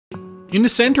In the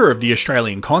centre of the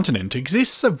Australian continent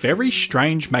exists a very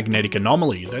strange magnetic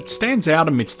anomaly that stands out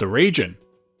amidst the region.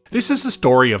 This is the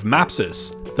story of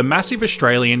MAPCIS, the massive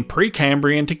Australian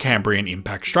Precambrian to Cambrian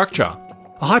impact structure,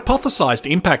 a hypothesised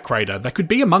impact crater that could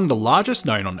be among the largest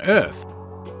known on Earth.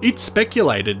 It's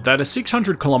speculated that a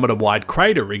 600km wide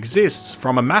crater exists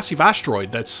from a massive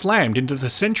asteroid that slammed into the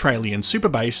Centralian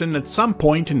superbasin at some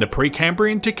point in the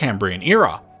Precambrian to Cambrian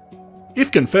era. If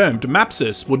confirmed,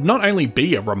 MAPCIS would not only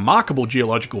be a remarkable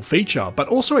geological feature, but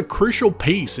also a crucial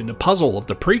piece in the puzzle of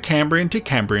the Precambrian to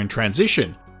Cambrian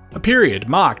transition, a period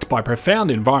marked by profound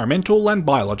environmental and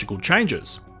biological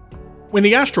changes. When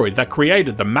the asteroid that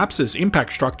created the MAPCIS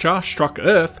impact structure struck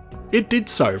Earth, it did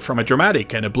so from a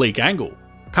dramatic and oblique angle,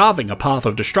 carving a path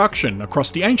of destruction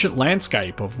across the ancient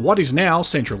landscape of what is now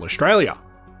Central Australia.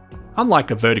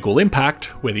 Unlike a vertical impact,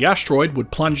 where the asteroid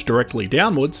would plunge directly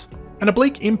downwards, an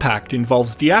oblique impact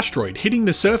involves the asteroid hitting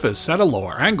the surface at a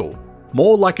lower angle,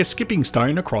 more like a skipping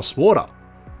stone across water.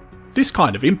 This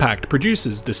kind of impact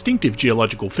produces distinctive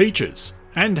geological features,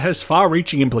 and has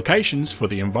far-reaching implications for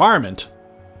the environment.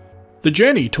 The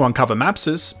journey to uncover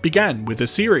MAPCIS began with a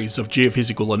series of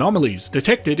geophysical anomalies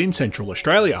detected in Central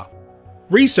Australia.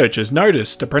 Researchers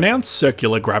noticed a pronounced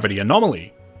circular gravity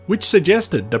anomaly, which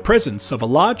suggested the presence of a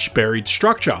large buried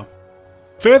structure.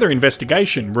 Further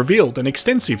investigation revealed an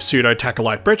extensive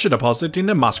pseudo-tachyllite breccia deposit in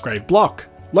the Musgrave Block,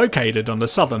 located on the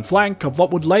southern flank of what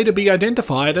would later be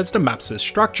identified as the MAPCIS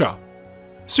structure.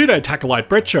 Pseudo-tachyllite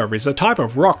breccia is a type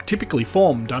of rock typically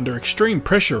formed under extreme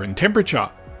pressure and temperature,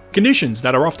 conditions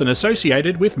that are often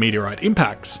associated with meteorite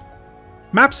impacts.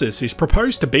 MAPCIS is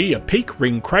proposed to be a peak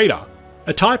ring crater,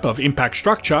 a type of impact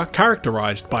structure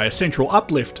characterised by a central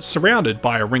uplift surrounded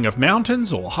by a ring of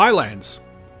mountains or highlands.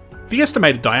 The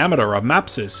estimated diameter of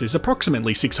MAPCIS is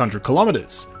approximately 600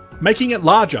 kilometres, making it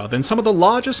larger than some of the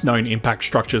largest known impact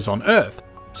structures on Earth,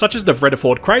 such as the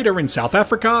Vredefort crater in South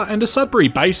Africa and the Sudbury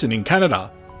Basin in Canada,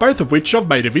 both of which I've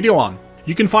made a video on.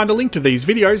 You can find a link to these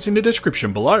videos in the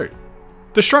description below.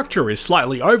 The structure is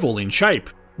slightly oval in shape,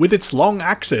 with its long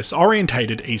axis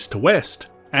orientated east to west,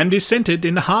 and is centred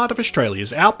in the heart of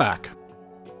Australia's outback.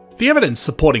 The evidence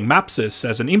supporting MAPCIS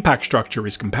as an impact structure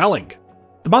is compelling.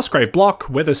 The Musgrave Block,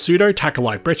 where the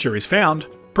pseudo-tachyllite breccia is found,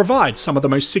 provides some of the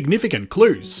most significant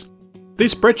clues.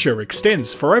 This breccia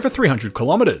extends for over 300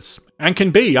 kilometres, and can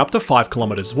be up to 5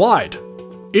 kilometres wide.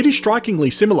 It is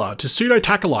strikingly similar to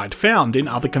pseudo-tachyllite found in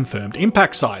other confirmed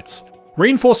impact sites,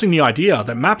 reinforcing the idea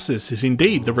that MAPCIS is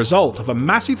indeed the result of a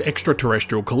massive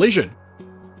extraterrestrial collision.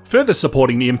 Further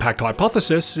supporting the impact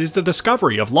hypothesis is the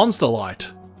discovery of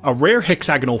lonsdaleite, a rare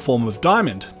hexagonal form of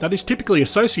diamond that is typically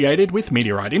associated with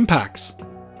meteorite impacts.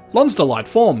 Lonsdaleite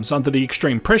forms under the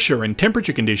extreme pressure and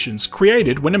temperature conditions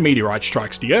created when a meteorite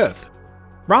strikes the Earth.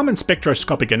 Raman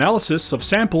spectroscopic analysis of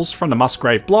samples from the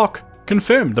Musgrave Block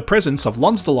confirmed the presence of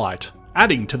lonsdaleite,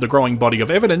 adding to the growing body of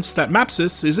evidence that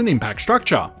MAPCIS is an impact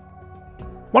structure.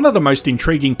 One of the most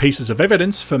intriguing pieces of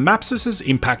evidence for MAPCIS's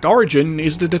impact origin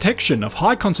is the detection of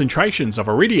high concentrations of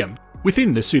iridium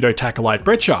within the pseudo-tachyllite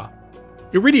breccia.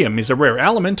 Iridium is a rare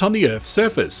element on the Earth's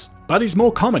surface, but is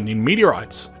more common in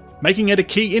meteorites, making it a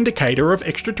key indicator of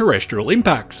extraterrestrial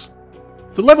impacts.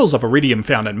 The levels of iridium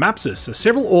found at MAPCIS are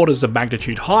several orders of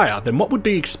magnitude higher than what would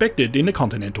be expected in the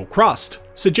continental crust,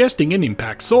 suggesting an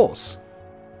impact source.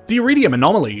 The iridium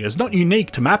anomaly is not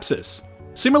unique to MAPCIS.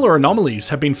 Similar anomalies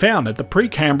have been found at the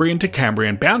Precambrian to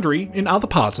Cambrian boundary in other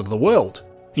parts of the world,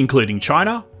 including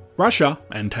China, Russia,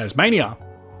 and Tasmania.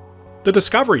 The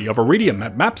discovery of iridium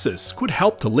at MAPCIS could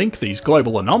help to link these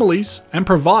global anomalies and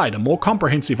provide a more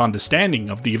comprehensive understanding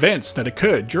of the events that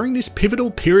occurred during this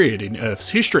pivotal period in Earth's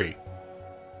history.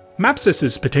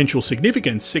 MAPCIS's potential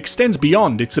significance extends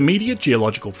beyond its immediate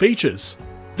geological features.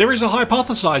 There is a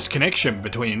hypothesized connection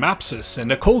between MAPCIS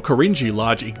and the Kalkarindji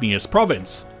Large Igneous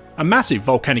Province, a massive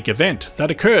volcanic event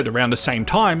that occurred around the same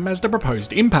time as the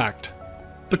proposed impact.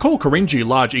 The Kalkarindji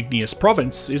Large Igneous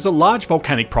Province is a large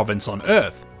volcanic province on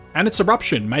Earth, and its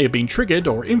eruption may have been triggered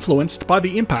or influenced by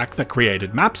the impact that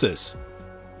created MAPCIS.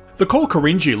 The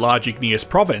Kalkarindji Large Igneous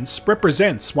Province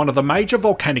represents one of the major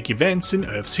volcanic events in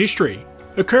Earth's history,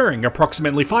 occurring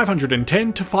approximately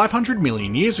 510 to 500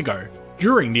 million years ago,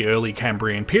 during the early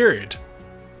Cambrian period.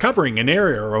 Covering an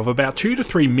area of about 2 to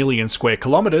 3 million square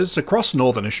kilometres across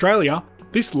northern Australia,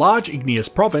 this large igneous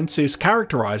province is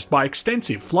characterised by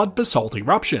extensive flood basalt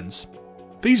eruptions.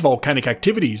 These volcanic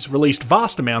activities released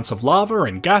vast amounts of lava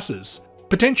and gases,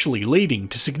 potentially leading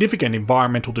to significant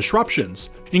environmental disruptions,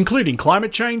 including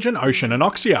climate change and ocean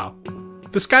anoxia.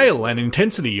 The scale and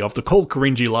intensity of the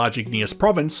Kalkarindji Large Igneous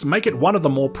Province make it one of the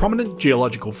more prominent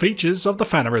geological features of the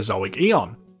Phanerozoic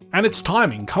eon, and its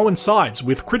timing coincides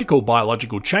with critical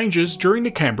biological changes during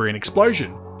the Cambrian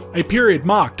explosion, a period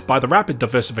marked by the rapid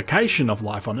diversification of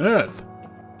life on Earth.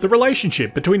 The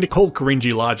relationship between the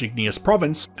Kalkarindji Large Igneous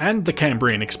Province and the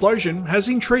Cambrian explosion has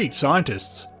intrigued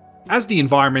scientists, as the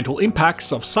environmental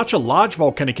impacts of such a large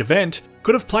volcanic event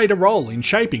could have played a role in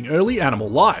shaping early animal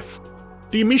life.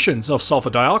 The emissions of sulfur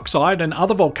dioxide and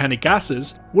other volcanic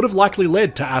gases would have likely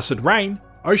led to acid rain,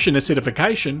 ocean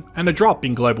acidification, and a drop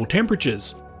in global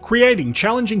temperatures, creating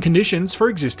challenging conditions for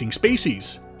existing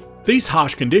species. These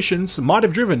harsh conditions might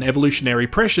have driven evolutionary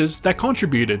pressures that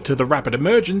contributed to the rapid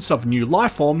emergence of new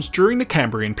life forms during the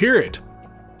Cambrian period.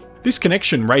 This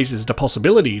connection raises the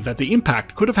possibility that the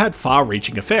impact could have had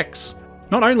far-reaching effects,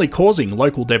 not only causing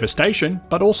local devastation,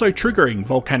 but also triggering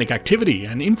volcanic activity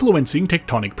and influencing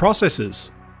tectonic processes.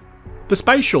 The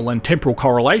spatial and temporal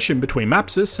correlation between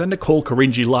MAPCIS and the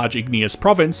Kalkarindji Large Igneous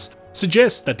Province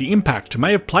suggests that the impact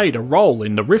may have played a role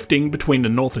in the rifting between the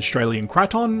North Australian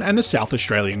Craton and the South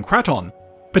Australian Craton,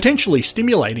 potentially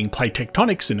stimulating plate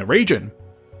tectonics in the region.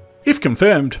 If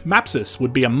confirmed, MAPCIS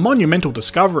would be a monumental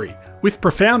discovery, with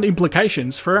profound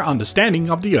implications for our understanding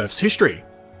of the Earth's history.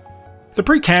 The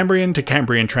Precambrian to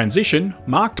Cambrian transition,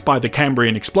 marked by the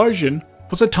Cambrian explosion,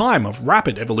 was a time of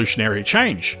rapid evolutionary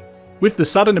change, with the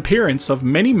sudden appearance of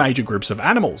many major groups of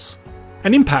animals.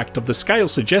 An impact of the scale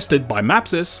suggested by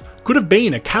MAPCIS could have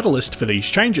been a catalyst for these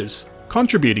changes,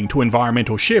 contributing to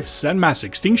environmental shifts and mass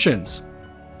extinctions.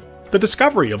 The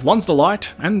discovery of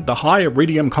lonsdaleite and the high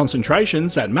iridium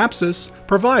concentrations at MAPCIS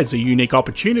provides a unique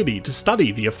opportunity to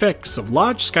study the effects of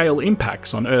large-scale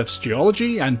impacts on Earth's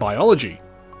geology and biology.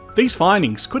 These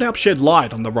findings could help shed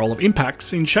light on the role of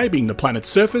impacts in shaping the planet's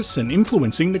surface and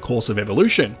influencing the course of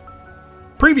evolution.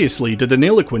 Previously, the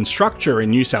Deniliquin structure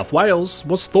in New South Wales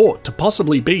was thought to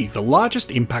possibly be the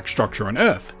largest impact structure on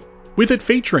Earth, with it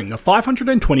featuring a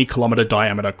 520 km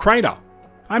diameter crater.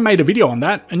 I made a video on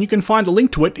that, and you can find a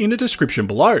link to it in the description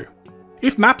below.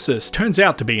 If MAPCIS turns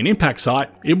out to be an impact site,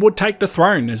 it would take the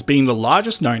throne as being the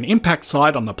largest known impact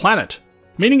site on the planet,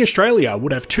 meaning Australia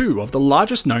would have two of the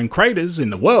largest known craters in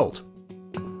the world.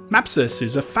 MAPCIS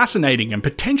is a fascinating and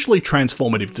potentially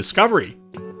transformative discovery.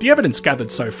 The evidence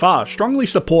gathered so far strongly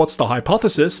supports the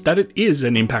hypothesis that it is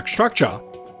an impact structure,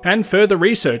 and further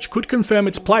research could confirm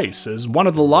its place as one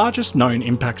of the largest known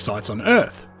impact sites on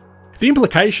Earth. The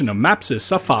implications of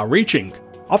MAPCIS are far-reaching,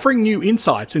 offering new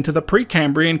insights into the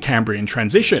Precambrian-Cambrian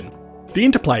transition, the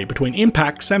interplay between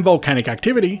impacts and volcanic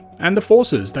activity, and the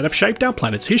forces that have shaped our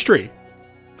planet's history.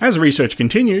 As research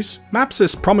continues,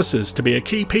 MAPCIS promises to be a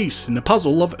key piece in the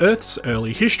puzzle of Earth's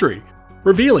early history,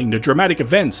 revealing the dramatic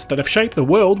events that have shaped the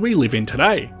world we live in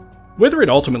today. Whether it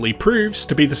ultimately proves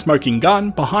to be the smoking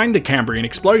gun behind the Cambrian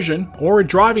explosion or a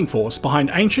driving force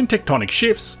behind ancient tectonic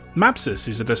shifts, MAPCIS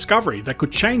is a discovery that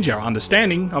could change our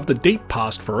understanding of the deep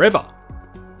past forever.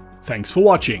 Thanks for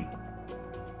watching.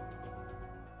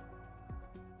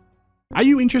 Are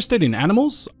you interested in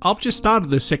animals? I've just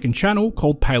started a second channel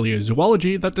called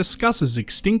Paleozoology that discusses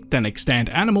extinct and extant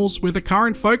animals with a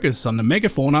current focus on the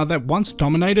megafauna that once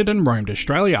dominated and roamed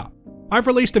Australia. I've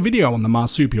released a video on the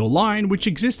marsupial lion which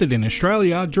existed in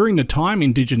Australia during the time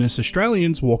Indigenous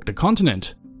Australians walked the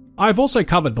continent. I've also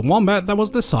covered the wombat that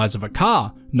was the size of a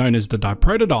car, known as the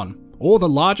Diprotodon, or the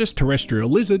largest terrestrial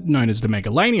lizard known as the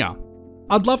Megalania.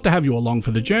 I'd love to have you along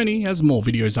for the journey as more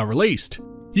videos are released.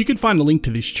 You can find a link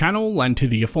to this channel and to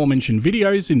the aforementioned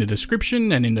videos in the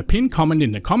description and in the pinned comment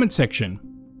in the comment section.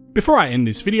 Before I end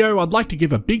this video, I'd like to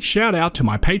give a big shout out to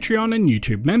my Patreon and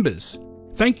YouTube members.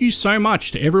 Thank you so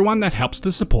much to everyone that helps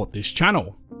to support this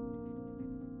channel.